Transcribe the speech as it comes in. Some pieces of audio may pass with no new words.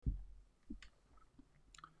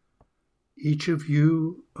Each of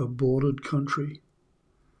you a bordered country,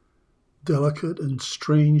 delicate and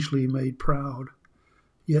strangely made proud,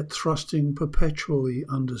 yet thrusting perpetually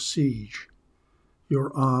under siege.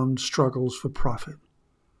 Your armed struggles for profit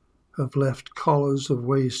have left collars of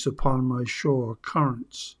waste upon my shore,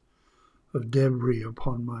 currents of debris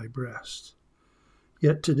upon my breast.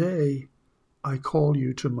 Yet today I call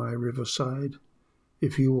you to my riverside,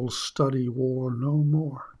 if you will study war no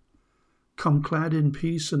more. Come clad in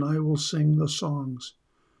peace, and I will sing the songs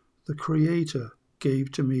the Creator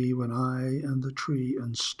gave to me when I and the tree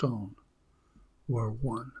and stone were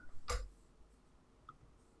one.